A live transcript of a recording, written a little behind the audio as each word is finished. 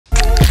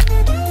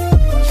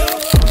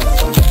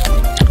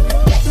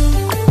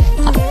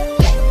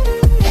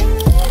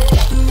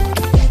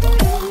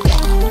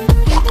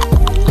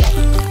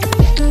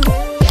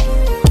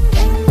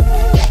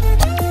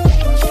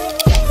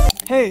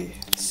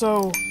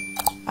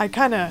I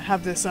kinda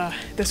have this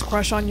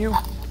crush on you.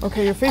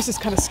 Okay, your face is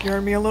kinda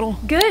scaring me a little.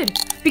 Good,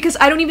 because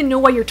I don't even know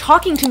why you're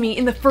talking to me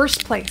in the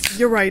first place.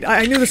 You're right,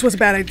 I knew this was a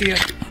bad idea.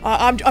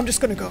 I'm just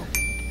gonna go.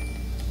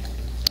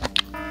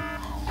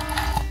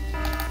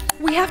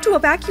 We have to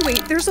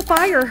evacuate, there's a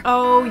fire.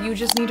 Oh, you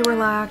just need to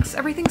relax.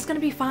 Everything's gonna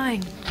be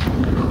fine.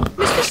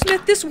 Mr.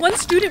 Smith, this one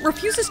student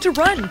refuses to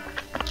run.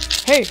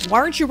 Hey, why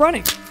aren't you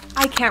running?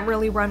 I can't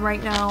really run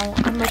right now.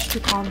 I'm much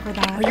too calm for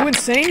that. Are you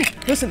insane?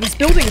 Listen, this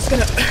building is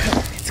gonna...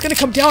 it's gonna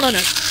come down on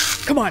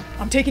us. Come on,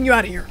 I'm taking you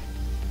out of here.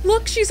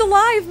 Look, she's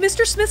alive!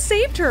 Mr. Smith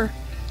saved her!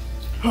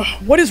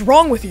 What is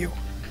wrong with you?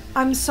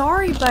 I'm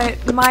sorry,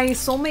 but my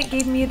soulmate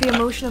gave me the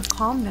emotion of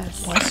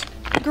calmness. What?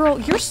 Girl,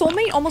 your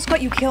soulmate almost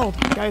got you killed.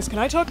 Guys, can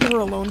I talk to her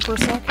alone for a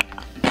sec?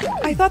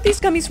 I thought these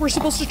gummies were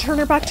supposed to turn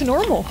her back to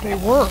normal. They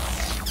were.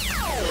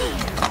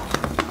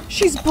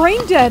 She's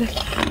brain dead!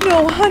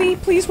 No, honey,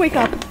 please wake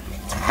up.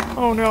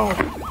 Oh no.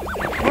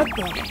 What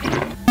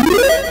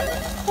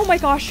the? Oh my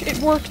gosh, it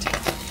worked.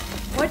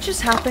 What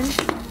just happened?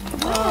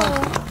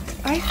 Wow,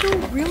 I feel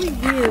really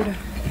weird.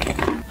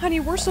 Honey,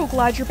 we're so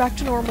glad you're back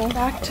to normal.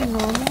 Back to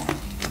normal?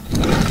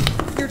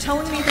 You're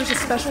telling me there's a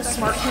special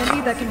smart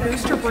candy that can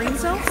boost your brain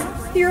cells?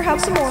 Here,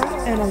 have some more.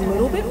 And a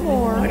little bit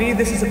more. Honey,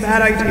 this is a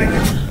bad idea.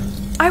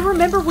 I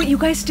remember what you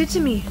guys did to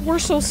me. We're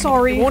so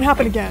sorry. It won't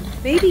happen again.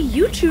 Maybe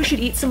you two should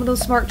eat some of those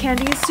smart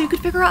candies so you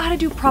could figure out how to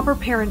do proper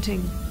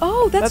parenting.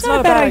 Oh, that's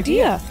not a bad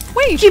idea.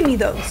 Wait, give me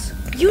those.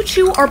 You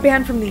two are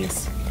banned from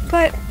these.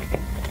 But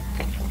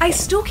I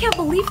still can't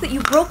believe that you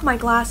broke my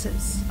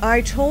glasses.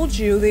 I told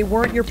you they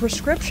weren't your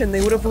prescription.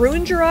 They would have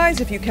ruined your eyes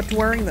if you kept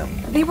wearing them.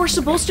 They were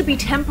supposed to be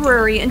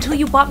temporary until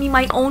you bought me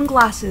my own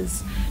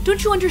glasses.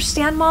 Don't you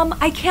understand, Mom?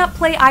 I can't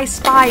play I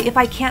Spy if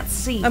I can't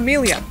see.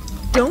 Amelia,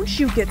 don't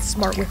you get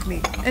smart with me.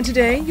 And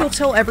today, you'll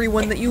tell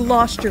everyone that you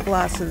lost your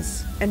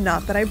glasses, and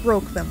not that I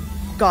broke them.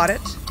 Got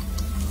it?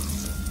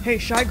 Hey,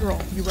 shy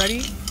girl, you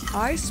ready?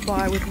 I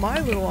spy with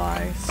my little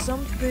eye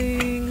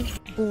something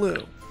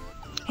blue.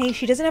 Hey,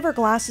 she doesn't have her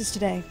glasses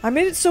today. I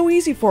made it so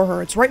easy for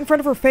her. It's right in front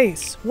of her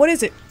face. What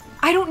is it?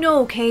 I don't know,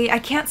 okay? I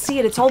can't see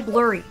it. It's all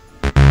blurry.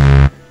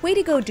 Way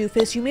to go,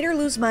 doofus. You made her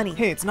lose money.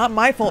 Hey, it's not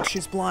my fault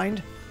she's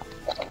blind.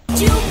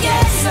 You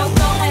get so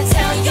go and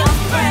tell your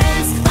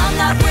friends I'm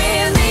not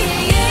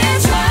really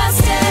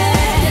interested.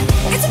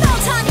 It's about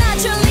time that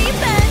you're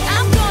leaving.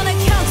 I'm gonna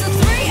count to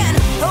 3 and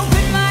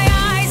open my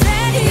eyes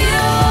and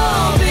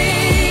you'll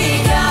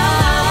be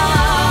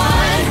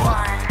gone.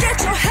 Get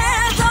your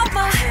hands off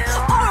my,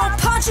 or I'll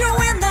punch you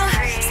in the.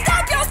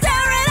 Stop your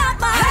staring at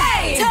my.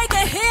 Hey, take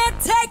a hit,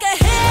 take a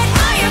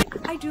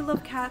hit. I do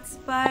love cats,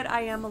 but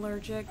I am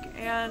allergic,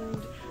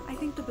 and I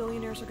think the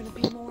billionaires are gonna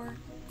pay more.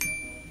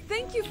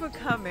 Thank you for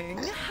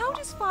coming. How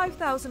does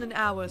 5,000 an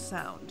hour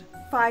sound?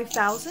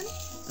 5,000?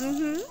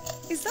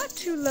 Mm-hmm. Is that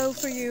too low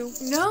for you?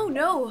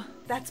 No,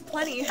 that's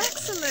plenty.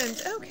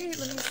 Excellent. Okay,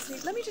 let me see.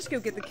 Let me just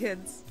go get the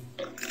kids.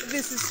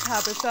 This is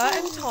Tabitha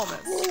and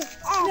Thomas.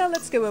 Now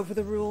let's go over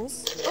the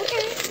rules.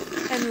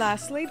 Okay. And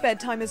lastly,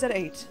 bedtime is at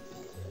 8.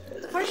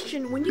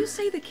 Question, when you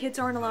say the kids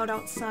aren't allowed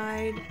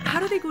outside, how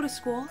do they go to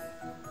school?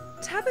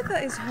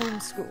 Tabitha is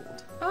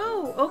homeschooled.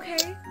 Oh,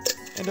 okay.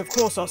 And of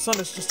course, our son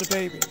is just a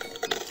baby.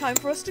 Time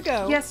for us to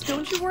go. Yes,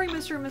 don't you worry,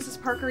 Mr. and Mrs.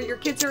 Parker. Your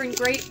kids are in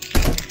great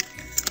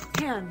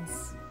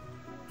hands.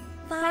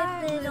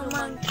 5 little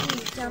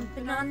monkeys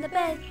jumping on the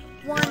bed.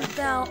 One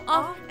fell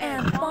off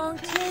and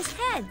bonked his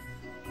head.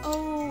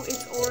 Oh,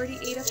 it's already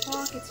 8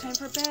 o'clock. It's time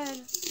for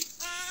bed.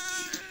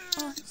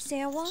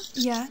 Sarah?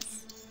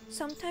 Yes?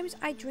 Sometimes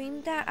I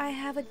dream that I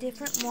have a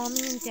different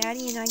mommy and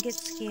daddy and I get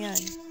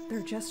scared. They're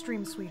just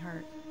dreams,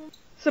 sweetheart.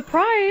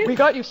 Surprise! We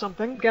got you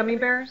something. Gummy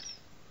bears?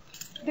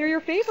 They're your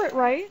favorite,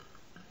 right?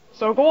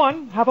 So go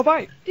on, have a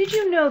bite. Did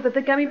you know that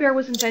the gummy bear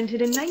was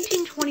invented in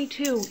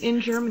 1922 in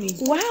Germany?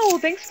 Wow,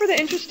 thanks for the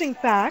interesting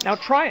fact. Now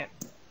try it.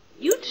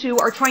 You two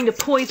are trying to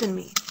poison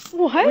me.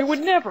 What? We would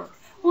never.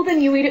 Well,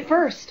 then you eat it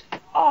first.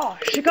 Oh,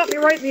 she got me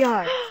right in the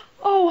eye.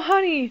 Oh,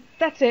 honey,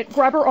 that's it.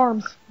 Grab her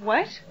arms.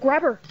 What?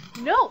 Grab her.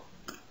 No.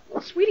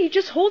 Sweetie,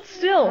 just hold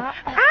still.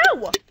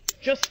 Ow!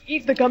 Just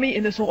eat the gummy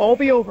and this will all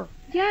be over.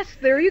 Yes,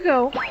 there you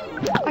go.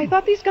 I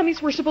thought these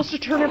gummies were supposed to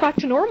turn her back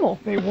to normal.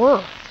 They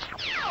were.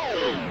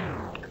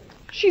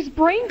 She's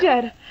brain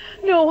dead.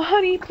 No,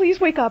 honey, please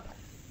wake up.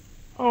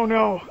 Oh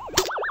no.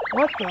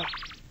 What the?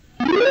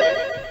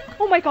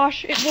 Oh my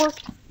gosh, it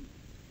worked.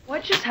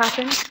 What just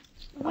happened?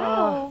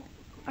 Wow,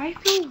 I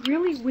feel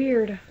really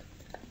weird.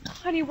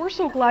 Honey, we're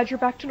so glad you're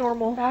back to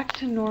normal. Back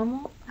to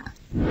normal?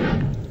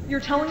 You're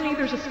telling me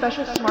there's a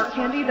special smart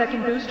candy that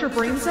can boost her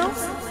brain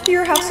cells?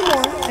 Here, have some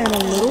more. And a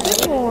little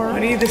bit more.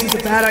 Honey, this is a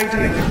bad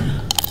idea.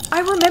 I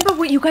remember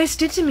what you guys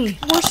did to me.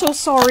 We're so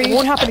sorry. It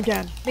won't happen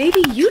again.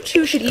 Maybe you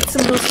two should eat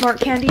some of those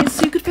smart candies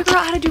so you could figure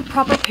out how to do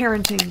proper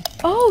parenting.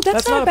 Oh,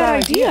 that's not a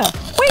bad idea.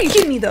 Wait,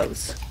 give me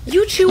those.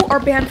 You two are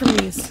banned from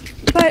these.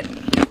 But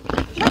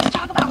Let's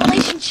talk about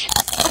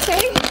relationships.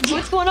 okay,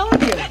 what's going on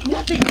with you?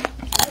 Nothing.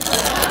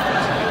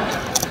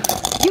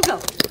 You go.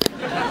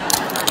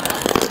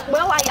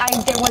 Well,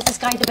 there was this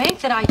guy at the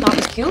bank that I thought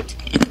was cute.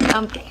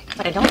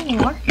 But I don't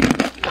anymore.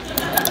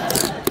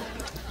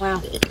 Wow,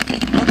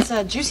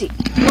 that's juicy.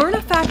 Learn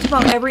a fact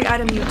about every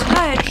item you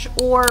touch,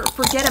 or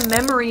forget a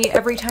memory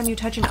every time you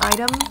touch an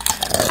item.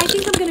 I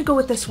think I'm gonna go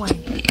with this one.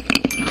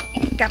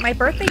 Got my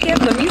birthday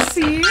gift. Let me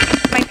see.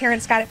 My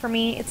parents got it for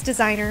me. It's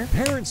designer.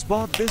 Parents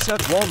bought this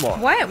at Walmart.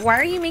 What? Why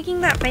are you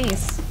making that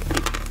face?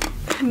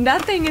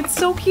 Nothing, it's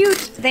so cute.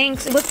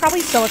 Thanks. It was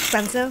probably so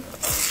expensive.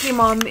 Hey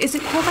Mom, is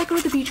it cool if I go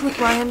to the beach with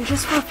Ryan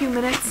just for a few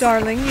minutes?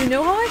 Darling, you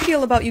know how I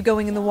feel about you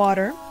going in the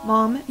water.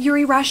 Mom, your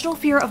irrational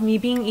fear of me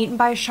being eaten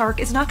by a shark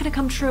is not gonna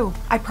come true.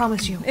 I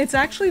promise you. It's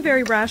actually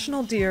very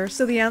rational, dear,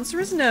 so the answer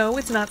is no,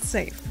 it's not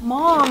safe.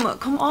 Mom,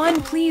 come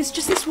on, please,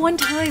 just this one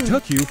time.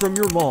 Took you from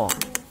your mom.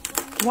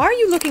 Why are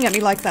you looking at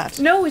me like that?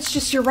 No, it's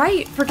just you're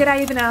right. Forget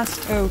I even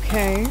asked.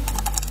 Okay.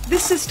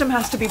 This system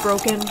has to be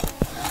broken.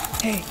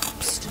 Hey,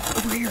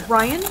 psst, over here.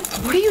 Ryan,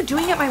 what are you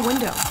doing at my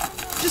window?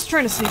 Just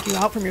trying to sneak you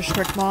out from your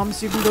strict mom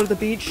so you can go to the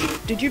beach.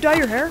 Did you dye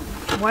your hair?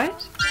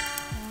 What?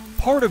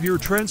 Part of your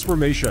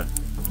transformation.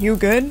 You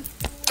good?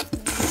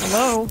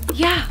 Hello?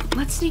 Yeah,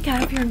 let's sneak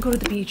out of here and go to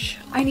the beach.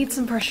 I need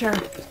some fresh air.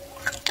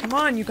 Come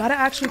on, you gotta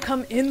actually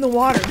come in the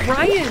water.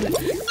 Ryan!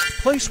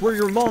 Place where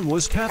your mom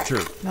was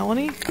captured.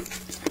 Melanie?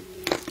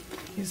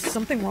 Is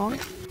something wrong?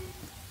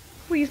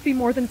 Please be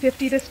more than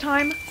 50 this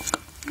time.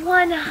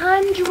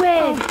 100!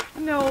 Oh,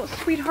 no,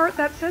 sweetheart,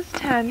 that says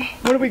 10.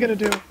 What are we gonna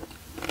do?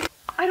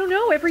 I don't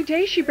know, every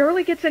day she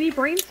barely gets any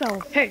brain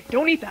cells. Hey,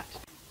 don't eat that.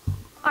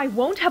 I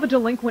won't have a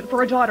delinquent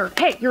for a daughter.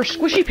 Hey, Your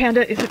squishy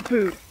panda isn't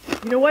food.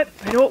 You know what?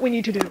 I know what we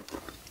need to do.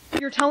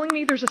 you're telling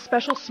me there's a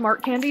special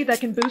smart candy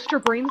that can boost her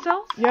brain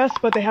cells? Yes,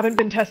 but they haven't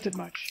been tested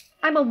much.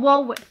 I'm a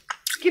walrus.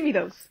 Give me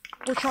those.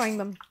 We're trying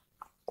them.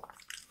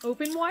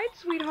 Open wide,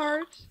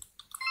 sweetheart.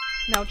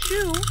 Now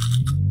chew.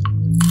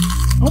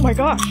 Oh my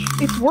gosh,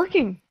 it's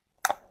working.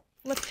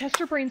 Let's test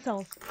her brain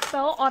cells.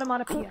 Spell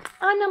automatopoeia.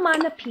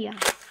 Onomatopoeia.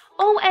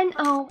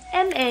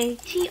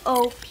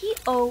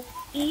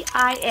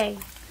 Onomatopoeia.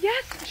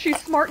 Yes, she's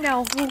smart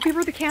now. We'll give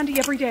her the candy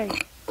every day.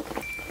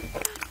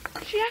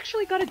 She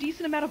actually got a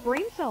decent amount of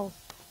brain cells.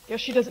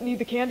 Guess she doesn't need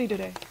the candy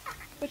today.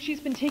 But she's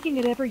been taking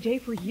it every day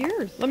for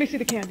years. Let me see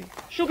the candy.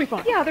 She'll be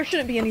fine. Yeah, there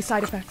shouldn't be any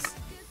side effects.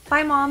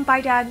 Bye, Mom.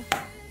 Bye, Dad.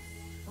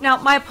 Now,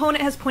 my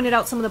opponent has pointed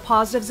out some of the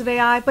positives of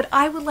AI, but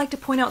I would like to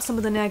point out some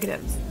of the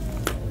negatives.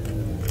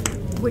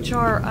 Which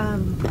are,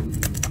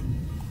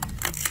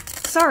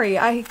 Sorry,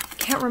 I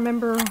can't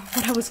remember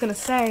what I was gonna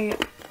say.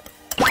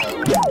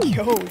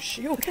 Yo, is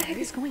she What the heck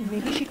okay? is going?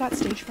 Maybe she got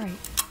stage fright.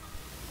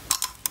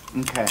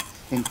 Okay.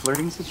 In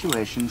flirting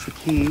situations, the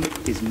key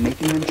is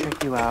making them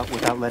check you out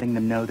without letting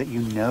them know that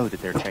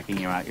they're checking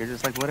you out. You're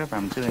just like, whatever,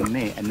 I'm doing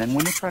me. And then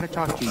when they try to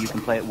talk to you, you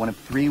can play it one of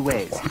three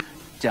ways.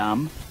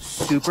 Dumb,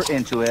 super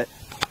into it,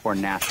 or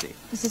nasty.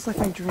 This is like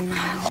my dream.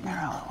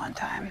 Marilla one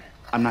time.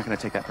 I'm not going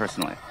to take that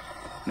personally.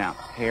 Now,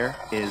 hair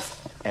is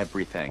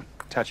everything.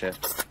 Touch it.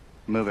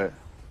 Move it.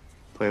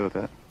 Play with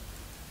it.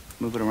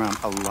 Move it around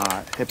a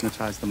lot.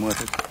 Hypnotize them with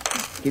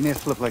it. Give me a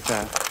flip like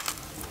that.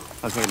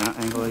 Okay, now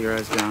angle your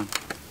eyes down.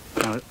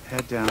 Now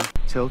head down.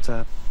 Tilt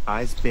up.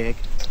 Eyes big.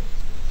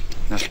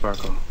 Now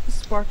sparkle.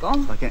 Sparkle.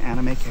 Like an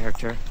anime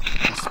character.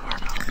 Now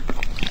sparkle.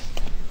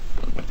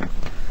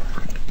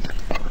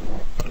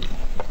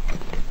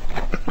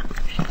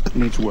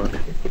 Needs work.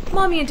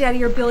 Mommy and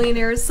Daddy are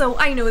billionaires, so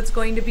I know it's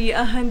going to be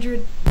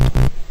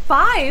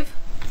 105.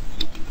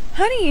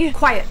 Honey!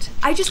 Quiet.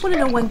 I just want to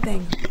know one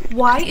thing.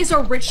 Why is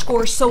our rich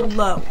score so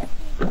low?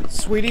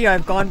 Sweetie,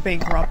 I've gone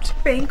bankrupt.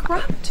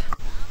 Bankrupt?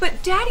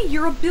 But Daddy,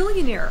 you're a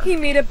billionaire. He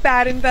made a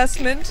bad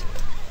investment.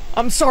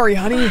 I'm sorry,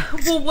 honey.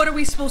 Well, what are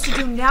we supposed to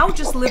do now?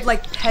 Just live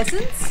like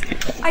peasants?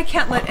 I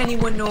can't let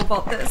anyone know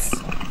about this.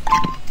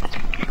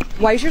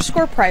 Why is your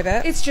score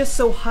private? It's just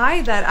so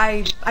high that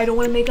I don't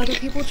want to make other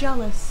people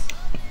jealous.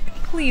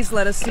 Please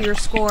let us see your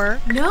score.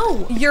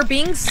 No! You're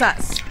being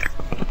sus.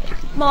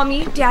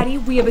 Mommy, Daddy,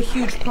 we have a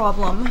huge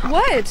problem.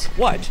 What?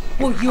 What?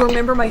 Well, you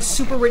remember my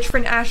super rich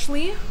friend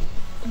Ashley?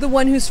 The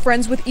one who's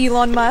friends with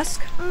Elon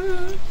Musk?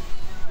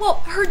 Well,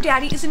 her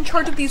daddy is in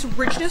charge of these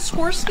richness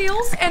score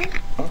scales, and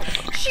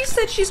she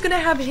said she's gonna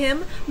have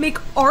him make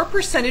our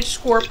percentage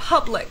score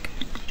public.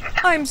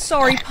 I'm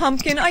sorry,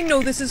 Pumpkin. I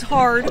know this is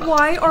hard.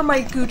 Why are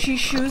my Gucci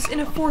shoes in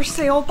a for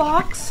sale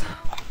box?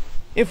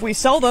 If we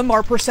sell them,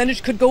 our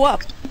percentage could go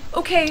up.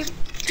 Okay,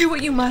 do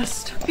what you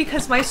must,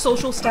 because my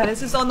social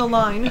status is on the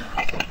line.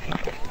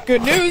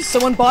 Good news,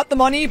 someone bought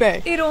them on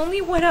eBay. It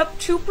only went up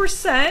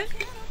 2%?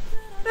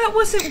 That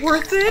wasn't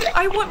worth it.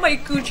 I want my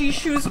Gucci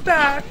shoes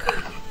back.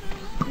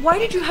 Why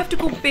did you have to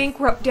go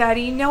bankrupt,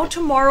 Daddy? Now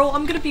tomorrow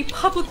I'm gonna be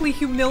publicly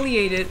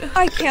humiliated.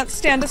 I can't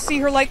stand to see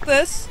her like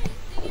this.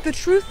 The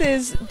truth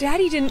is,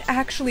 Daddy didn't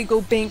actually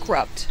go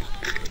bankrupt.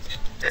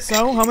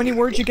 So, how many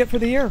words you get for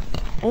the year?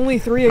 Only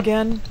 3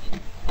 again.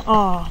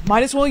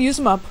 Might as well use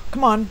them up.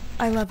 Come on.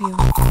 I love you.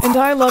 And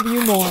I love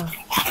you more.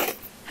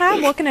 Hi,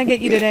 what can I get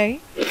you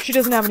today? She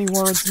doesn't have any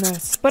words,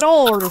 miss, but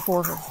I'll order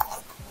for her.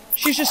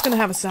 She's just gonna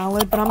have a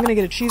salad, but I'm gonna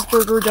get a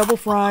cheeseburger, double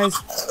fries.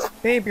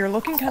 Babe, you're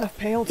looking kind of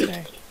pale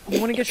today. You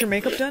wanna get your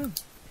makeup done?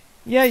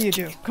 Yeah, you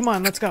do. Come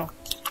on, let's go.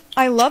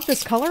 I love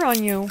this color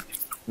on you.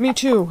 Me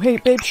too. Hey,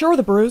 babe, show her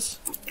the bruise.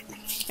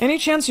 Any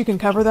chance you can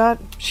cover that?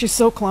 She's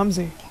so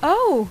clumsy.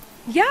 Oh,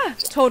 yeah,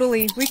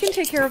 totally. We can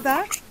take care of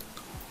that.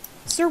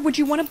 Sir, would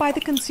you want to buy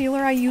the concealer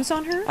I use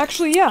on her?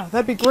 Actually, yeah,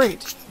 that'd be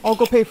great. I'll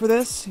go pay for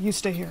this. You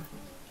stay here.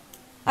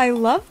 I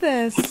love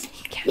this.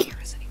 He can't hear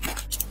us anymore.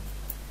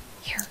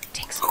 Here,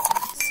 take some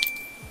words.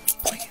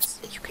 Please,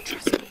 you can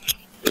trust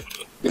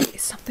me.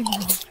 Is something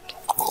wrong?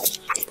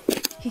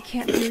 He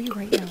can't hear you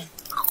right now.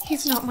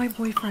 He's not my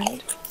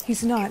boyfriend.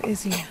 He's not,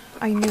 is he?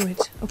 I knew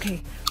it.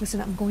 Okay, listen,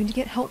 I'm going to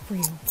get help for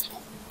you.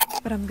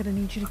 But I'm gonna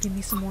need you to give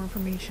me some more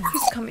information.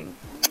 He's coming.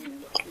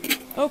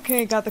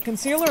 Okay, got the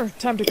concealer.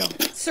 Time to go.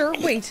 Sir,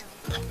 wait.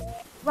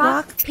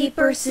 Rock,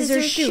 paper,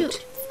 scissors,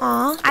 shoot.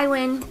 Aw, I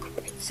win.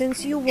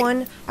 Since you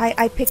won,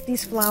 I picked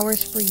these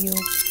flowers for you.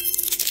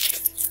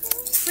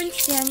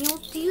 Prince Daniel,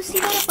 do you see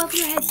that above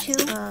your head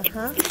too?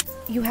 Uh-huh.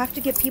 You have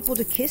to get people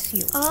to kiss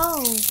you.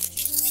 Oh.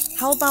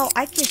 How about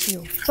I kiss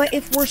you? But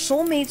if we're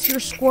soulmates, your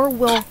score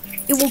will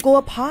go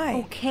up high.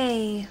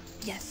 Okay.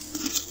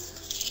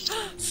 Yes.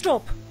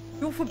 Stop!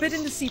 You're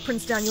forbidden to see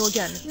Prince Daniel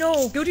again.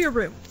 No, go to your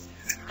room.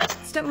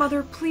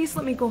 Stepmother, please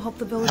let me go help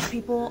the village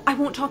people. I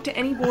won't talk to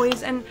any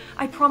boys, and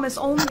I promise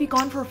I'll only be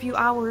gone for a few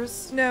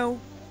hours. No.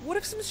 What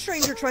if some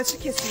stranger tries to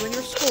kiss you and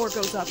your score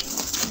goes up?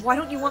 Why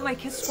don't you want my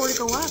kiss score to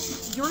go up?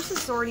 Yours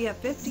is already at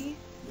 50.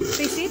 They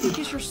say if you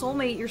kiss your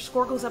soulmate, your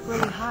score goes up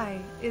really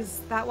high. Is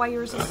that why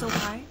yours is so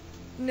high?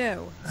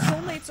 No.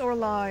 Soulmates or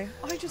lie.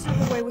 I just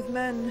have a way with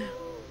men.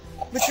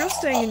 But you're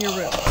staying in your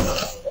room.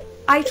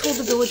 I told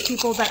the village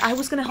people that I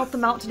was going to help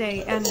them out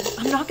today, and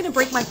I'm not going to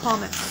break my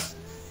promise.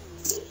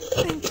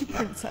 Thank you,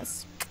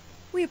 Princess.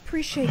 We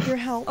appreciate your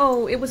help.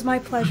 Oh, it was my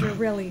pleasure,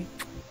 really.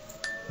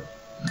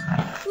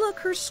 Look,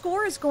 her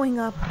score is going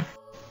up.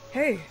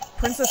 Hey,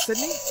 Princess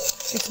Sydney?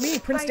 It's me,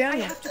 Prince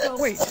Daniel. I have to go.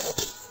 Wait,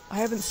 I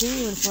haven't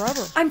seen you in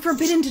forever. I'm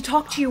forbidden to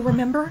talk to you,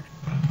 remember?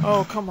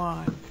 Oh, come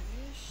on.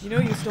 You know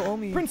you still owe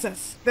me.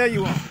 Princess, there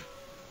you are.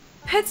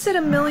 Pet sit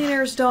a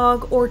millionaire's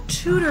dog or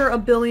tutor a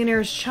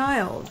billionaire's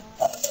child.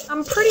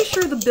 I'm pretty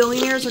sure the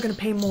billionaires are gonna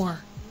pay more.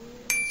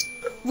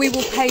 We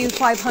will pay you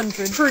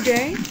 500 Per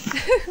day?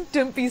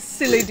 Don't be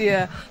silly,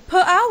 dear.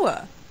 Per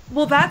hour.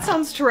 Well, that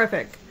sounds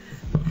terrific.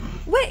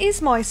 Where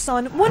is my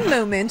son? One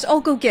moment, I'll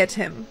go get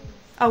him.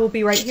 I will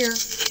be right here.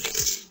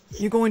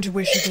 You're going to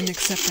wish you didn't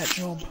accept that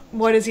job.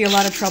 What, is he a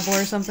lot of trouble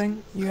or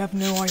something? You have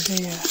no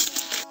idea.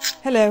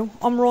 Hello,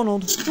 I'm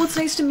Ronald. Well, it's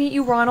nice to meet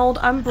you, Ronald.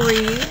 I'm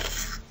Bree.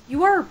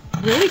 You are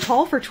really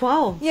tall for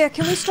 12. Yeah,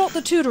 can we start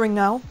the tutoring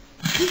now?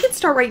 We can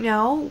start right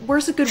now.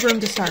 Where's a good room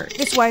to start?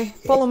 This way.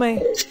 Follow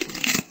me.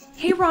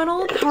 Hey,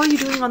 Ronald. How are you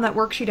doing on that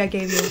worksheet I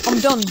gave you? I'm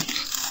done.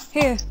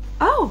 Here.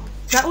 Oh,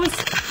 that was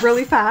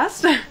really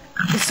fast.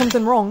 Is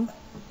something wrong?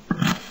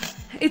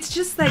 It's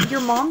just that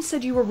your mom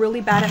said you were really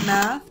bad at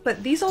math,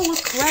 but these all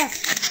look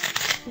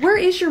correct. Where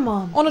is your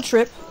mom? On a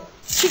trip.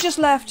 She just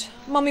left.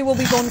 Mummy will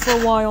be gone for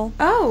a while.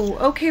 Oh,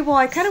 okay. Well,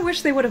 I kind of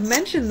wish they would have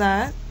mentioned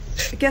that.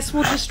 I guess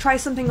we'll just try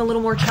something a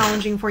little more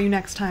challenging for you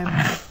next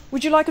time.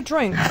 Would you like a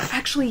drink?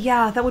 Actually,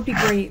 yeah, that would be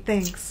great.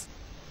 Thanks.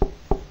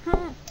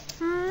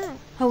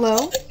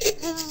 Hello?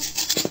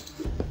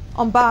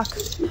 I'm back.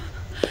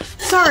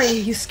 Sorry,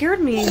 you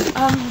scared me.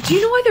 Do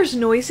you know why there's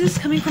noises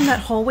coming from that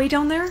hallway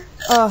down there?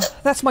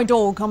 That's my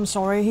dog. I'm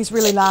sorry. He's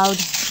really loud.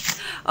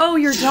 Oh,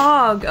 your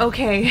dog.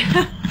 Okay.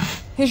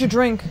 Here's your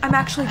drink. I'm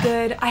actually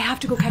good. I have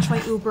to go catch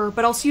my Uber,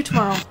 but I'll see you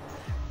tomorrow.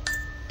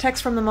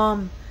 Text from the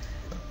mom.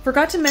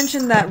 Forgot to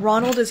mention that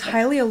Ronald is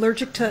highly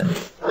allergic to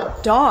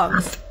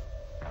dogs.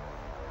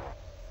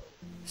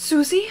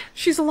 Susie?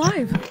 She's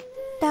alive.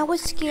 That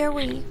was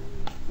scary.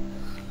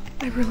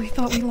 I really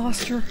thought we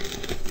lost her.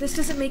 This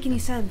doesn't make any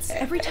sense.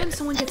 Every time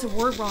someone gets a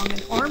word wrong, an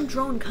armed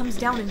drone comes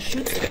down and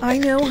shoots them. I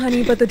know,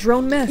 honey, but the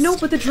drone missed. No,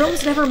 but the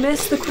drones never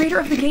miss. The creator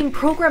of the game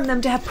programmed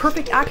them to have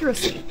perfect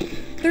accuracy.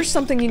 There's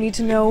something you need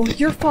to know.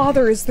 Your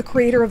father is the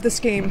creator of this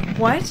game.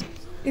 What?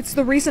 It's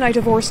the reason I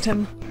divorced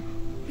him.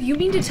 You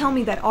mean to tell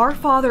me that our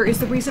father is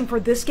the reason for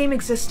this game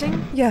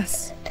existing?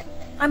 Yes.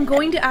 I'm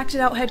going to Act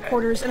It Out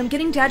headquarters, and I'm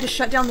getting Dad to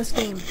shut down this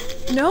game.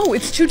 No,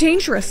 it's too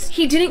dangerous.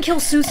 He didn't kill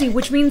Susie,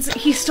 which means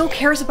he still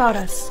cares about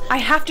us. I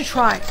have to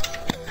try.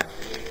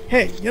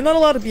 Hey, you're not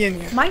allowed to be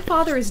in here. My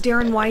father is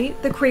Darren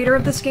White, the creator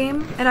of this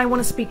game, and I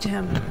want to speak to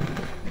him.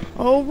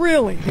 Oh,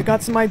 really? You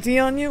got some ID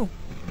on you?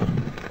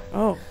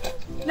 Oh.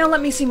 Now let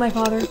me see my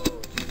father.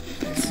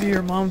 I see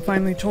your mom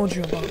finally told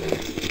you about me.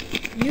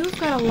 You've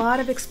got a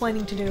lot of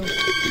explaining to do.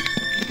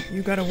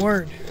 You got a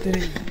word,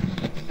 didn't you?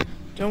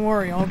 Don't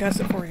worry, I'll guess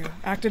it for you.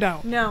 Act it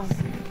out. No.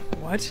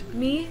 What?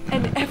 Me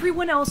and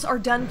everyone else are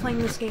done playing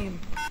this game.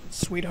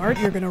 Sweetheart,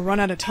 you're gonna run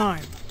out of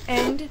time.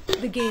 End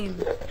the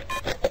game.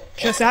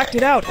 Just act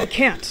it out. I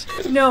can't.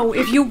 No,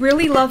 if you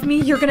really love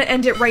me, you're gonna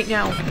end it right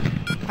now.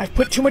 I've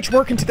put too much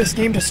work into this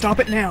game to stop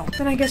it now.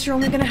 Then I guess you're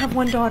only gonna have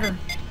one daughter.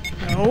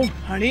 No,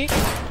 honey.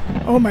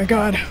 Oh my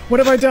god, what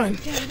have I done?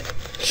 Dad.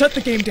 Shut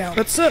the game down.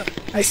 That's it.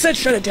 I said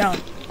shut it down.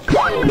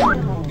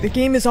 The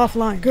game is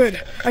offline.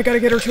 Good. I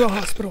gotta get her to a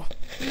hospital.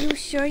 You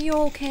sure you're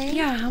okay?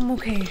 Yeah, I'm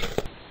okay.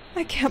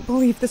 I can't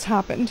believe this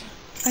happened.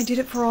 I did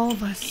it for all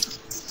of us.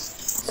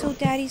 So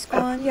Daddy's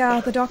gone?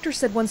 Yeah, the doctor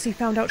said once he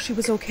found out she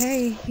was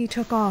okay, he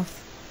took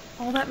off.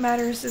 All that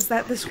matters is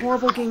that this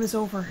horrible game is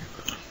over.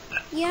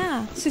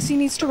 Yeah. Sissy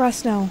needs to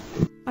rest now.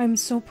 I'm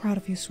so proud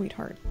of you,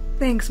 sweetheart.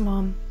 Thanks,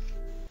 Mom.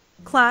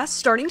 Class,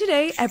 starting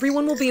today,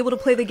 everyone will be able to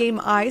play the game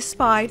I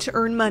Spy to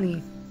earn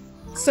money.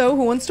 So,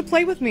 who wants to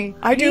play with me?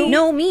 I do.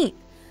 No, me.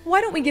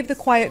 Why don't we give the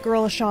quiet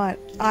girl a shot?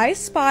 I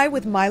spy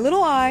with my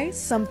little eye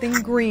something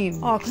green.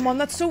 Oh, come on,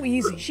 that's so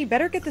easy. She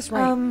better get this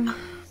right.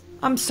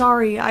 I'm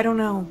sorry, I don't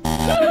know.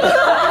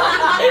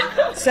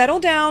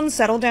 Settle down,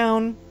 settle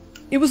down.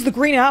 It was the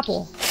green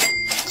apple.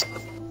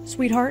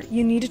 Sweetheart,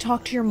 you need to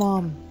talk to your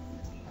mom.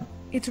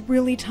 It's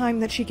really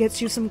time that she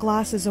gets you some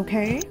glasses,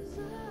 okay?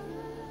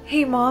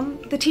 Hey, Mom,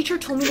 the teacher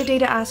told me today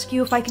to ask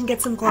you if I can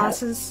get some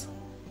glasses.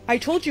 I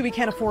told you we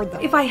can't afford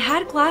them. If I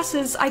had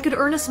glasses, I could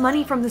earn us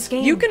money from this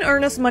game. You can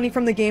earn us money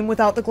from the game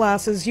without the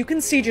glasses. You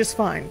can see just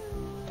fine.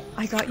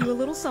 I got you a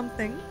little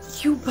something.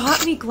 You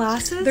bought me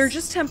glasses? They're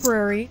just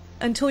temporary,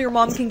 until your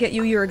mom can get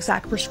you your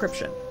exact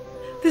prescription.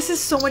 This is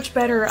so much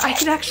better. I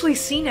can actually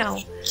see now.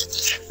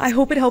 I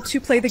hope it helps you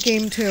play the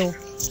game too.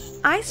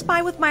 I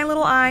spy with my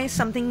little eye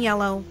something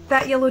yellow.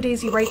 That yellow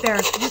daisy right there.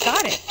 You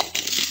got it.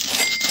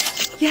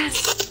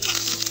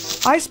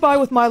 Yes. I spy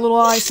with my little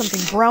eye something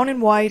brown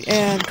and white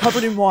and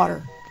covered in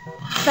water.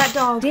 That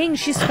dog. Dang,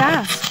 she's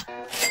fast.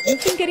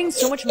 You've been getting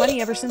so much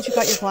money ever since you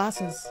got your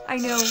glasses. I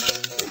know.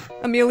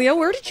 Amelia,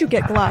 where did you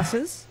get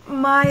glasses?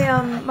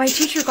 My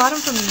teacher got them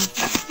for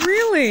me.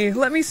 Really?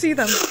 Let me see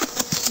them.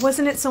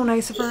 Wasn't it so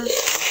nice of her?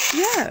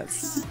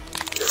 Yes.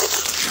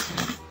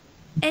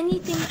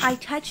 Anything I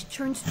touch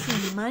turns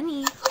to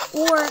money,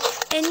 or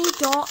any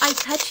doll I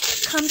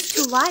touch comes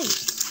to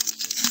life.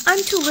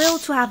 I'm too little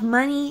to have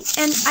money,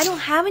 and I don't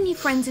have any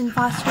friends in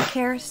foster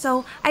care,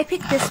 so I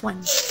pick this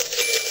one.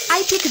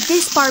 I pick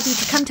this Barbie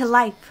to come to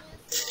life.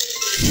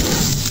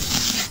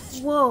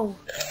 Whoa.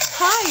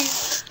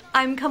 Hi,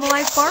 I'm Come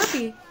Alive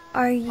Barbie.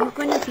 Are you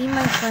gonna be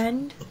my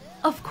friend?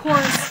 Of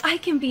course, I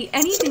can be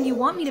anything you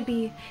want me to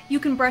be. You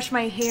can brush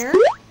my hair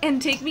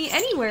and take me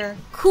anywhere.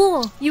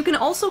 Cool. You can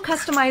also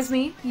customize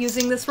me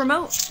using this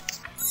remote.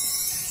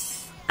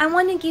 I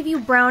want to give you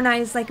brown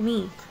eyes like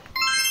me.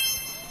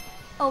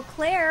 Oh,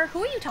 Claire,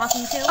 who are you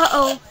talking to?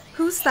 Uh-oh,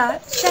 who's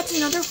that? That's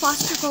another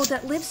foster girl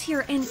that lives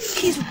here, and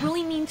she's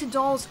really mean to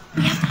dolls.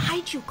 We have to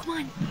hide you, come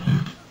on.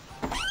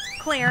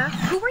 Claire,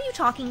 who were you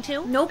talking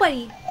to?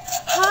 Nobody.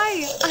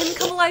 Hi, I'm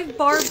Come Alive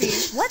Barbie.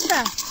 What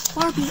the?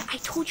 Barbie, I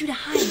told you to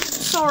hide.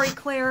 Sorry,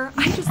 Claire.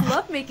 I just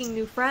love making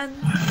new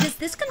friends. Does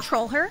this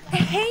control her?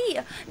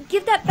 Hey,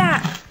 give that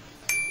back.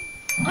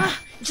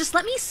 Just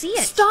let me see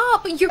it.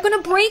 Stop! You're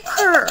gonna break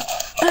her!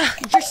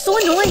 You're so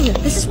annoying.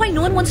 This is why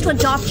no one wants to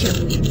adopt you.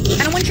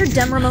 I don't want your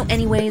dumb remote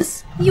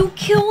anyways. You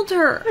killed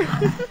her!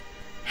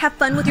 Have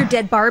fun with your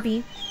dead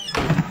Barbie.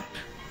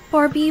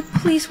 Barbie,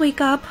 please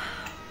wake up.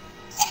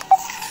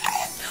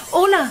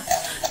 Hola!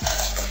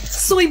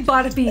 Soy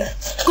Barbie.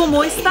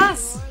 ¿Cómo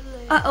estás?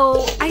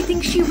 Uh-oh, I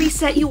think she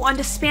reset you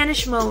onto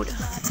Spanish mode.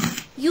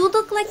 You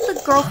look like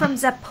the girl from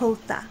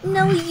Zapota.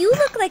 No, you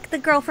look like the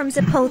girl from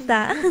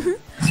Zapota.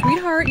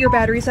 Sweetheart, your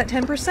battery's at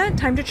 10%.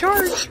 Time to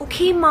charge.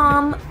 Okay,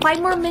 Mom.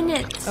 5 more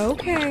minutes.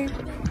 Okay.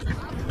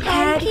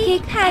 Patty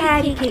cake,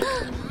 patty cake.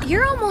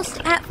 You're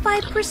almost at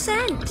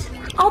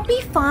 5%. I'll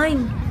be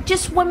fine.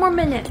 Just 1 more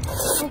minute.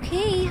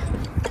 Okay.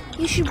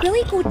 You should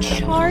really go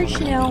charge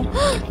now.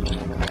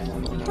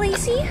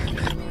 Lacey?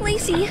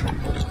 Lacey?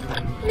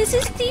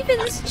 Mrs.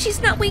 Stevens,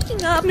 she's not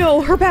waking up.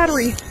 No, her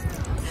battery.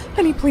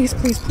 Honey, please,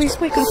 please, please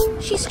wake up.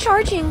 She's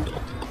charging.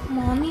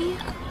 Mommy?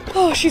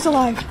 Oh, she's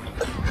alive.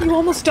 You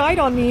almost died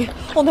on me.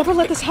 I'll never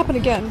let this happen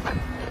again.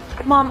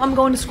 Mom, I'm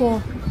going to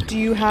school. Do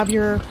you have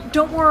your...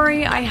 Don't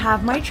worry, I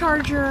have my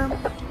charger.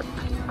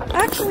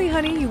 Actually,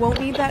 honey, you won't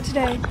need that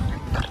today.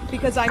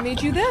 Because I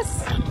made you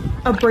this.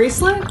 A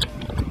bracelet?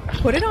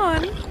 Put it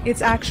on.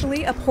 It's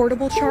actually a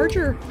portable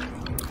charger.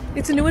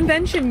 It's a new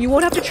invention. You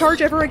won't have to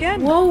charge ever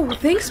again. Whoa,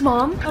 thanks,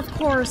 Mom. Of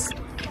course.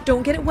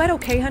 Don't get it wet,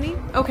 okay, honey?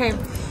 Okay.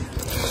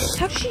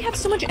 How does she have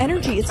so much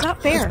energy? It's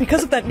not fair. It's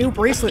because of that new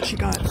bracelet she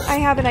got. I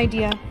have an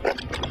idea.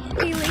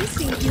 Hey,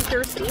 Lacey, you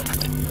thirsty?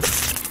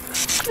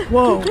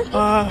 Whoa,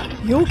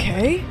 you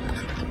okay?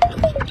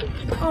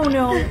 Oh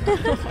no.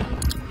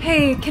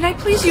 Hey, can I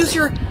please use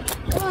your...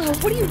 Oh,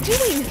 what are you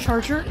doing?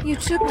 Charger, you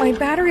took my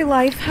battery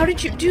life. How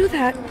did you do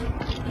that?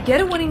 Get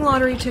a winning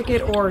lottery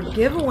ticket or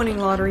give a winning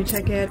lottery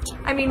ticket.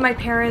 I mean, my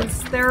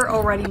parents, they're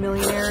already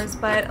millionaires,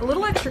 but a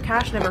little extra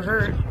cash never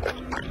hurt.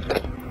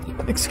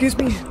 Excuse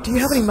me, do you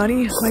have any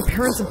money? My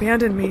parents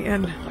abandoned me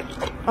and...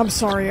 I'm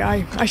sorry,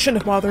 I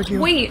shouldn't have bothered you.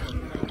 Wait!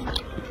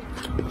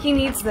 He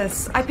needs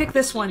this. I picked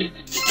this one.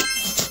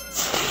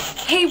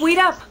 Hey, wait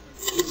up!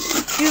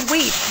 Dude,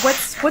 wait,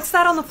 what's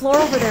that on the floor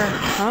over there?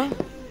 Huh?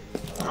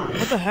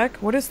 What the heck?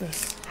 What is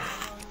this?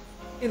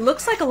 It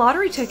looks like a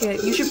lottery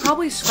ticket. You should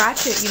probably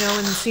scratch it, you know,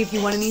 and see if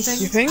you won anything.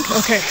 You think?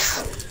 Okay.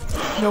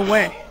 No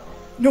way.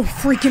 No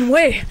freaking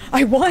way!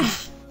 I won!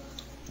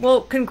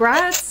 Well,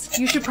 congrats.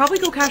 You should probably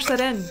go cash that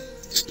in.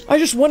 I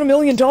just won $1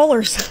 million.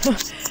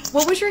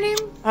 What was your name?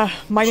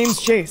 My name's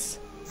Jace.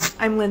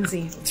 I'm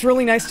Lindsay. It's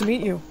really nice to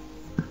meet you.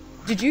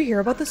 Did you hear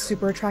about the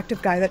super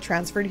attractive guy that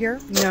transferred here?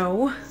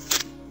 No.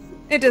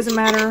 It doesn't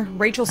matter.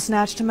 Rachel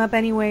snatched him up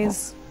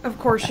anyways. Of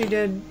course she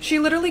did. She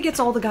literally gets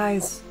all the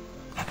guys.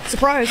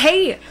 Surprise!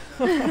 Hey!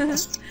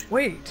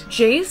 Wait.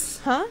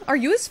 Jace? Huh? Are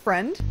you his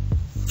friend?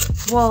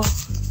 Well,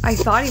 I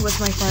thought he was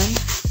my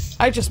friend.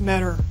 I just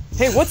met her.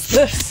 Hey, what's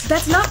this?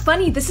 That's not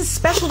funny. This is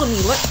special to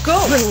me. Let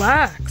go.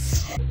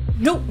 Relax.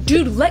 No,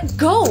 dude, let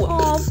go.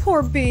 Oh,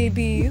 poor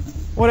baby.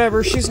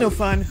 Whatever, she's no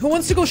fun. Who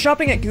wants to go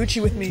shopping at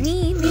Gucci with me?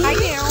 Me. I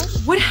do.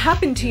 What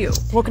happened to you?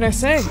 What can I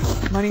say?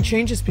 Money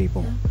changes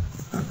people.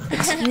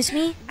 Excuse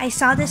me? I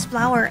saw this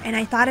flower and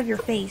I thought of your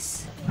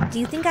face. Do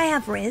you think I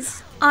have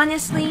Riz?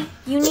 Honestly,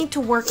 you need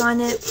to work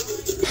on it.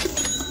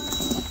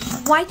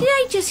 Why did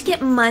I just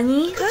get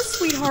money? Because,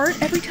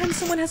 sweetheart, every time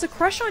someone has a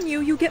crush on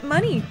you, you get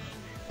money.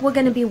 We're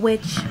gonna be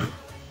witch.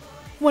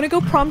 Want to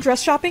go prom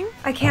dress shopping?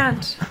 I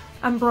can't.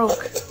 I'm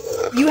broke.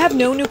 You have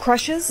no new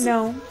crushes?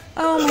 No.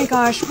 Oh my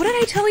gosh, what did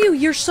I tell you?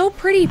 You're so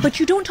pretty, but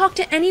you don't talk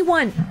to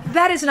anyone.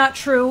 That is not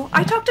true.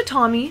 I talked to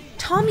Tommy.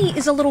 Tommy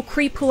is a little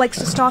creep who likes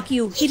to stalk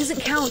you. He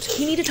doesn't count.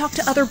 You need to talk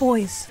to other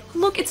boys.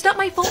 Look, it's not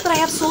my fault that I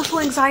have social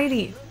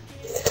anxiety.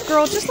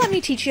 Girl, just let me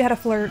teach you how to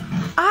flirt.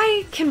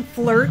 I can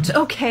flirt,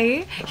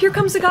 okay? Here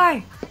comes a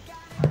guy.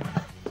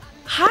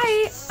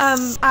 Hi,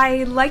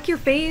 I like your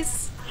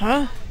face.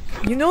 Huh?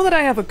 You know that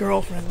I have a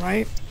girlfriend,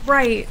 right?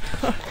 Right.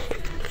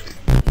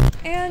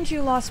 And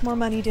you lost more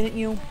money, didn't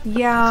you?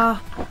 Yeah.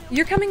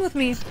 You're coming with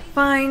me.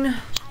 Fine.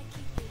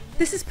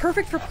 This is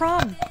perfect for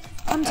prom.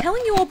 I'm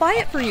telling you I'll buy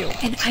it for you.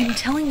 And I'm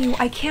telling you,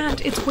 I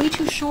can't. It's way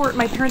too short.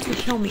 My parents would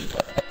kill me.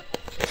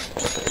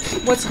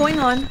 What's going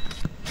on?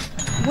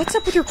 What's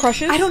up with your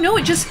crushes? I don't know,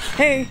 it just...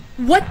 Hey,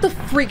 What the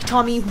freak,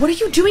 Tommy? What are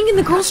you doing in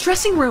the girls'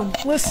 dressing room?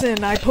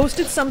 listen, I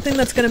posted something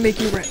that's gonna make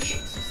you rich.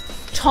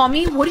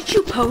 Tommy, what did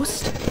you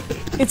post?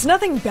 It's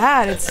nothing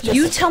bad, it's just...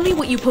 You tell me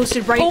what you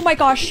posted, right? Oh my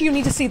gosh, you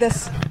need to see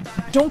this.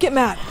 Don't get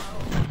mad.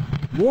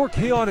 More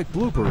chaotic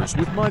bloopers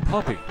with my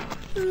puppy.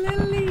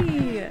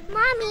 Lily.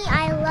 Mommy,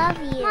 I love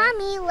you.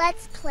 Mommy,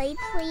 let's play,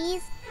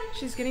 please.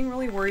 She's getting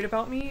really worried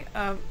about me.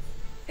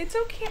 It's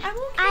okay. I'm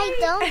okay. I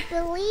don't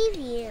believe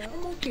you.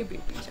 I'm okay,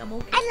 baby. I'm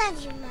okay. I love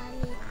you,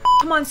 Mommy.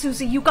 Come on,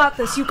 Susie. You got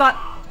this. You got...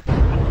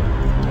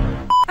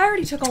 I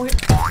already took all your...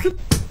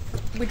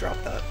 We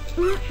dropped that.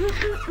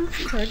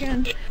 Try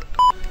again.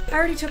 I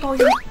already took all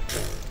your...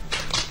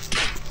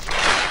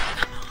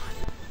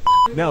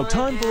 Now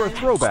time for a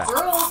throwback.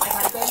 Girls, I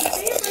gotta go to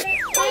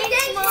favorite.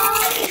 Thanks,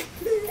 Mom.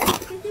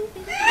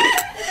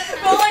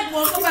 Well, like,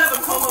 we'll come have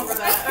a comb over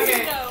that.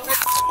 Okay.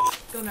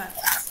 Go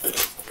nuts.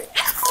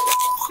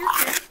 Here,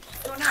 kid.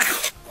 Go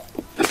nuts.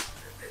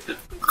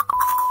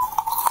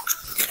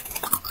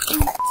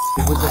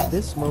 It was at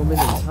this moment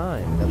in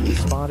time that we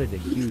spotted a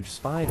huge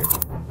spider.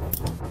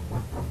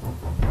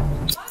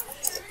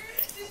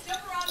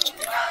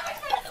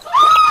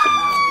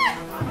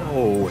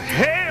 Oh,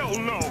 hell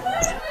no!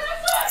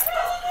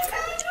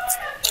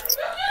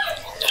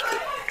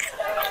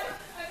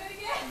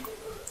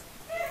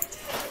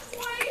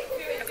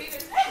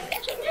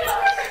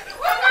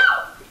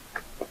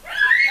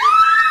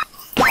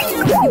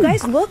 You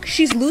guys, look,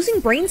 she's losing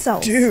brain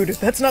cells. Dude,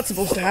 that's not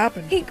supposed to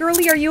happen. Hey,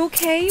 girlie, are you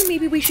okay?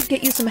 Maybe we should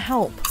get you some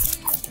help.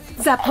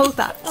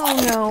 Zapotha.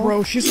 Oh no.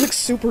 Bro, she's like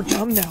super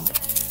dumb now.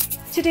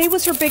 Today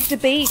was her big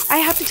debate. I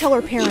have to tell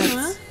her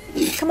parents.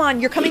 Come on,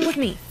 you're coming with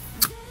me.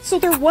 So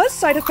there was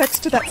side effects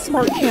to that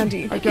smart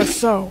candy. I guess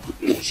so.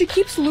 She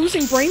keeps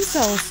losing brain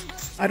cells.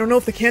 I don't know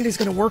if the candy's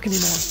gonna work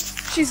anymore.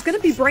 She's gonna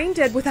be brain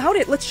dead without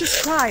it. Let's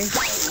just try.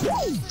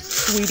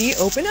 Sweetie,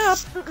 open up.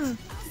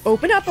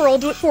 Open up or I'll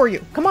do it for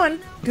you. Come on.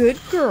 Good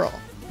girl.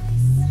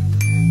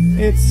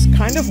 It's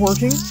kind of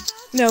working.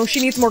 No,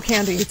 she needs more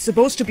candy. It's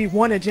supposed to be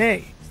one a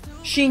day.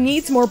 She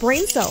needs more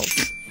brain cells.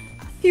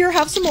 Here,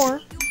 have some more.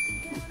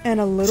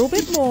 And a little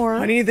bit more.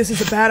 Honey, this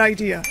is a bad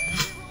idea.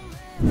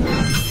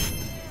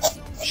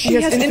 She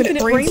has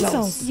infinite brain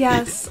cells.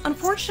 Yes,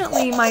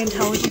 unfortunately, my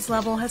intelligence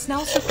level has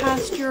now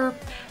surpassed your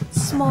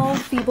small,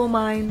 feeble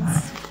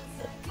minds.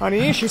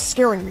 Honey, she's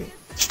scaring me.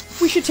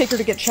 We should take her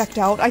to get checked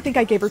out. I think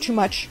I gave her too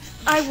much.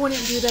 I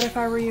wouldn't do that if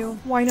I were you.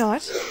 Why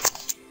not?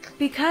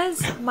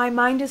 Because my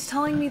mind is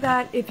telling me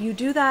that if you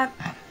do that,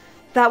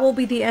 that will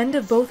be the end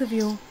of both of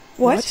you.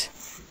 What?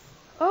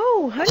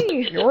 Oh,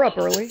 honey. You're up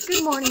early.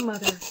 Good morning,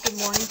 Mother. Good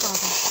morning,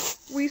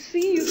 Father. We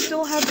see you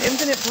still have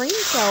infinite brain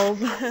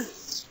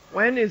cells.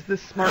 When is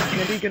this smart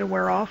candy gonna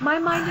wear off? My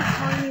mind is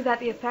telling me that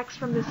the effects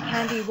from this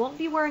candy won't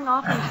be wearing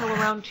off until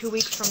around 2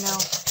 weeks from now.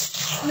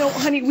 No,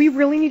 honey, we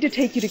really need to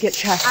take you to get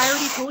checked. I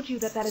already told you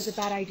that that is a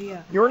bad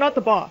idea. You're not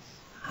the boss.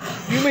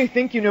 You may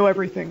think you know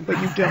everything,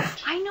 but you don't.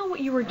 I know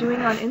what you were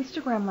doing on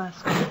Instagram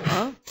last week.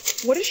 Huh?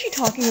 What is she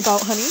talking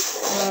about,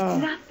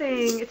 honey?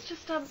 Nothing. It's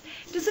just,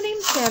 does the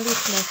name Sandy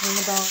Smith ring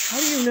a bell? How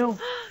do you know?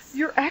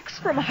 Your ex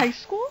from high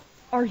school?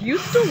 Are you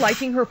still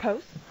liking her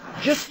posts?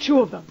 Just 2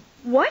 of them.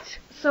 What?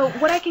 So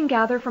what I can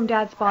gather from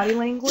Dad's body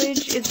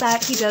language is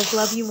that he does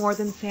love you more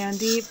than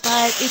Sandy,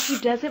 but if he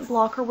doesn't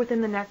block her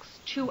within the next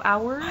 2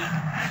 hours,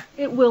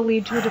 it will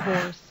lead to a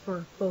divorce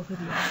for both of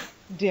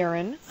you.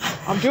 Darren,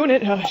 I'm doing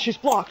it. She's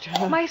blocked.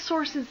 My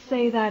sources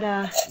say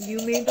that,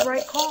 you made the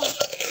right call.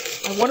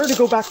 I want her to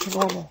go back to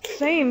normal.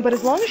 Same, but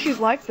as long as she's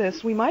like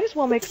this, we might as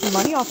well make some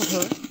money off of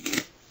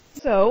her.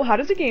 So, how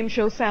does a game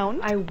show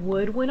sound? I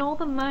would win all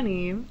the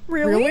money.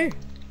 Really?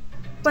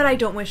 But I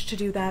don't wish to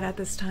do that at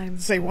this time.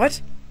 Say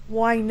what?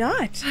 Why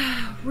not?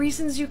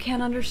 Reasons you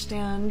can't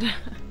understand.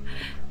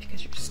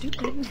 Because you're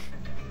stupid.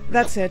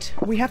 That's it.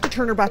 We have to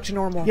turn her back to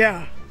normal.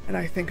 Yeah, and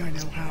I think I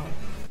know how.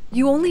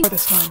 You only...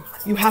 This time,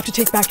 you have to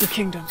take back your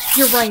kingdom.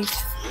 You're right.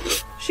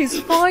 She's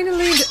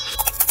finally...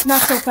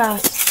 Not so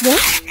fast.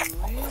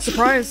 What?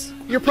 Surprise.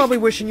 You're probably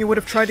wishing you would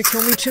have tried to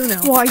kill me too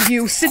now. Why,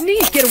 you, Sydney?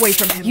 Get away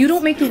from him. You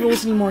don't make the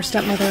rules anymore,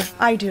 stepmother.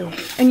 I do.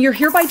 And you're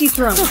hereby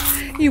dethroned.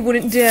 You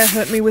wouldn't dare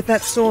hurt me with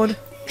that sword.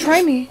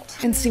 Try me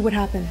and see what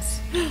happens.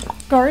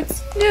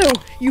 Guards? No,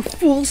 you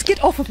fools,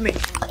 get off of me.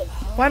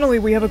 Finally,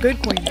 we have a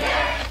good queen.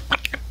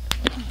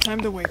 Time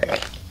to wake up.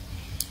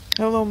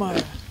 Hello,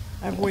 Maya.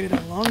 I've waited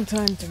a long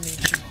time to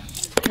meet you.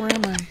 Where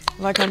am I?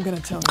 Like I'm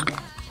gonna tell you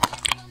that.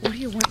 What do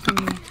you want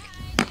from me?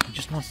 He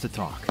just wants to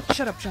talk.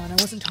 Shut up, John. I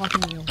wasn't talking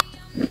to you.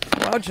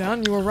 Wow,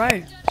 John, you were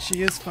right.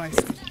 She is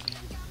feisty.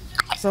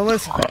 So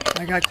listen,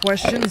 I got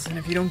questions, and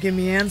if you don't give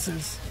me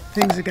answers,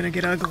 things are gonna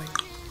get ugly.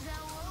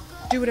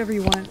 Do whatever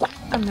you want.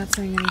 I'm not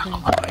saying anything.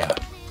 Maya,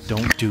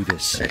 don't do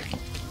this.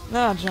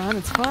 Nah, John,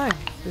 it's fine.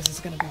 This is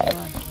gonna be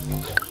fun.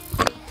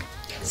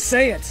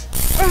 Say it!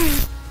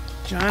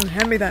 John,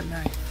 hand me that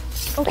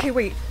knife. Okay,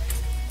 wait.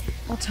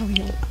 I'll tell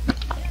you.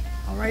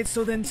 Alright,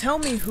 so then tell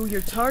me who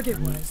your target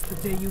was the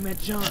day you met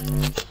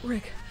John.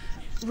 Rick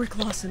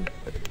Lawson.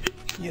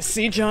 You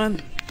see,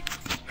 John?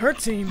 Her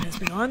team has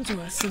been on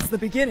to us since the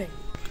beginning.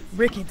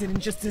 Ricky didn't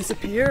just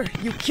disappear.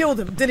 You killed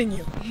him, didn't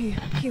you?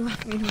 He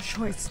left me no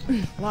choice.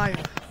 Liar.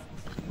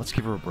 Let's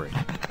give her a break.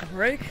 A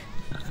break?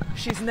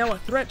 She's now a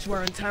threat to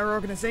our entire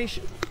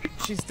organization.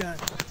 She's done.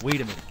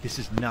 Wait a minute. This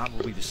is not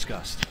what we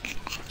discussed.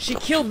 She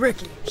killed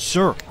Ricky.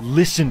 Sir,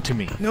 listen to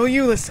me. No,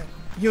 you listen.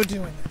 You're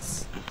doing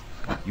this.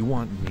 You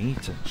want me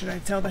to... Should I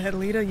tell the head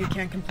leader you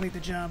can't complete the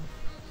job?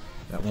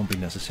 That won't be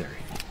necessary.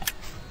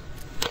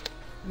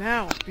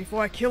 Now,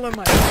 before I kill her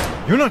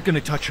myself. You're not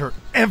gonna touch her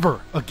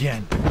ever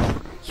again.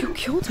 You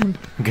killed him.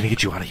 I'm gonna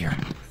get you out of here.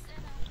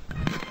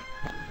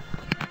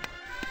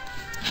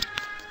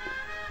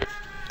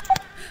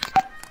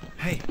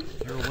 Hey,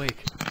 you're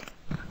awake.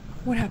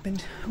 What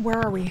happened? Where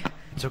are we?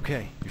 It's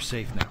okay. You're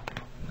safe now.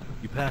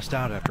 You passed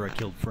out after I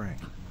killed Frank.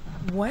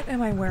 What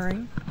am I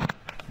wearing?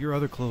 Your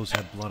other clothes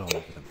had blood all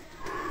over them.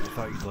 I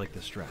thought you'd like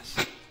this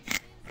dress.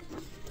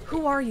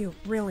 Who are you,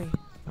 really?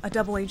 A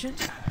double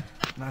agent?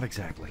 Not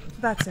exactly.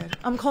 That's it.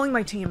 I'm calling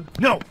my team.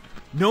 No!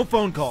 No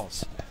phone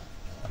calls!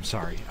 I'm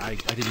sorry. I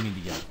didn't mean to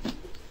yell.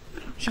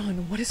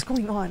 John, what is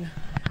going on?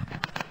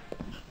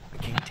 I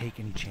can't take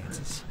any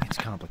chances. It's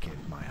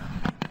complicated,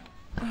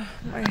 Maya.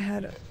 My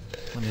head.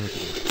 Let me look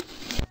at you.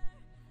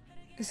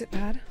 Is it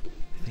bad?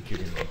 I think you're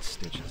gonna need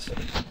stitches.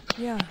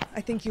 Yeah,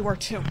 I think you are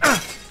too.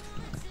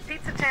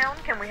 Pizza Town,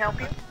 can we help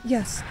you?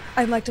 Yes,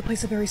 I'd like to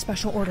place a very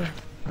special order.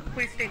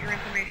 Please state your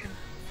information.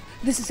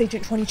 This is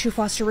Agent 22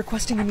 Foster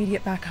requesting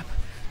immediate backup.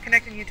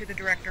 Connecting you to the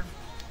director.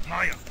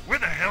 Maya, where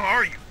the hell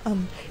are you?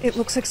 It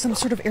looks like some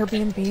sort of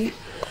Airbnb.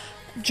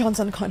 John's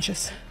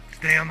unconscious.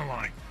 Stay on the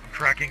line. I'm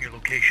tracking your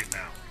location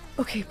now.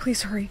 Okay,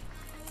 please hurry.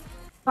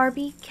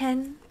 Barbie,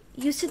 Ken,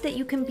 you said that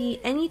you can be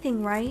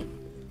anything, right?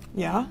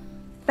 Yeah?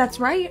 That's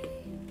right.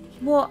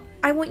 Well,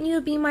 I want you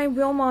to be my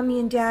real mommy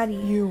and daddy.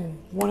 You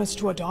want us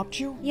to adopt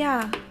you?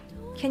 Yeah.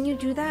 Can you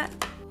do that?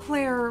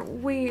 Claire,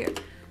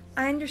 wait.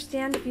 I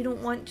understand if you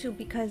don't want to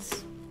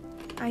because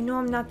I know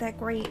I'm not that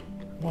great.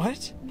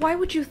 What? Why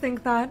would you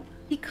think that?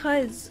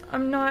 Because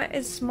I'm not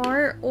as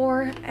smart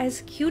or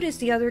as cute as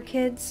the other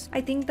kids.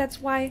 I think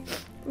that's why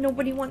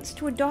nobody wants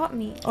to adopt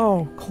me.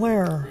 Oh,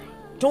 Claire.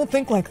 Don't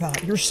think like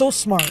that. You're so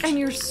smart. And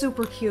you're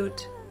super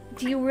cute.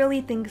 Do you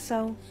really think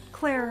so?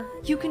 Claire,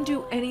 you can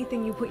do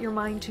anything you put your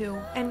mind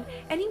to, and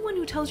anyone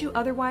who tells you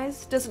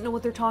otherwise doesn't know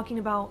what they're talking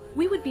about.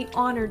 We would be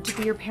honored to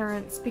be your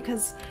parents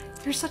because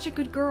you're such a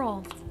good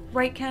girl.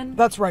 Right, Ken?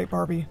 That's right,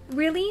 Barbie.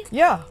 Really?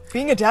 Yeah,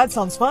 being a dad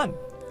sounds fun.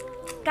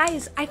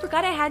 Guys, I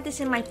forgot I had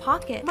this in my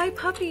pocket. My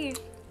puppy.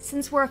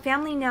 Since we're a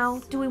family now,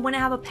 do we want to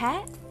have a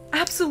pet?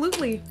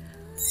 Absolutely.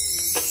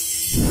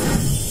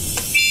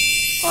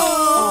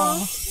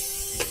 Aww.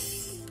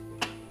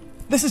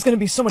 This is gonna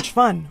be so much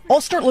fun.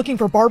 I'll start looking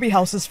for Barbie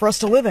houses for us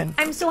to live in.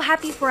 I'm so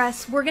happy for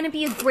us. We're gonna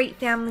be a great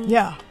family.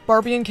 Yeah,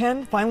 Barbie and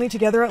Ken finally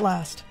together at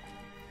last.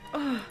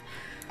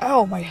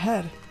 Ow, my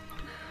head.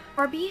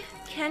 Barbie,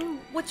 Ken,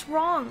 what's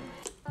wrong?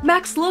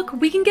 Max, look,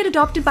 we can get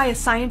adopted by a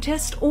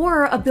scientist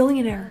or a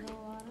billionaire.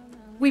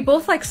 We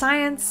both like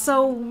science,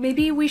 so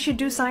maybe we should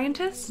do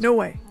scientists? No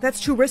way.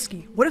 That's too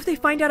risky. What if they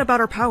find out about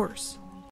our powers?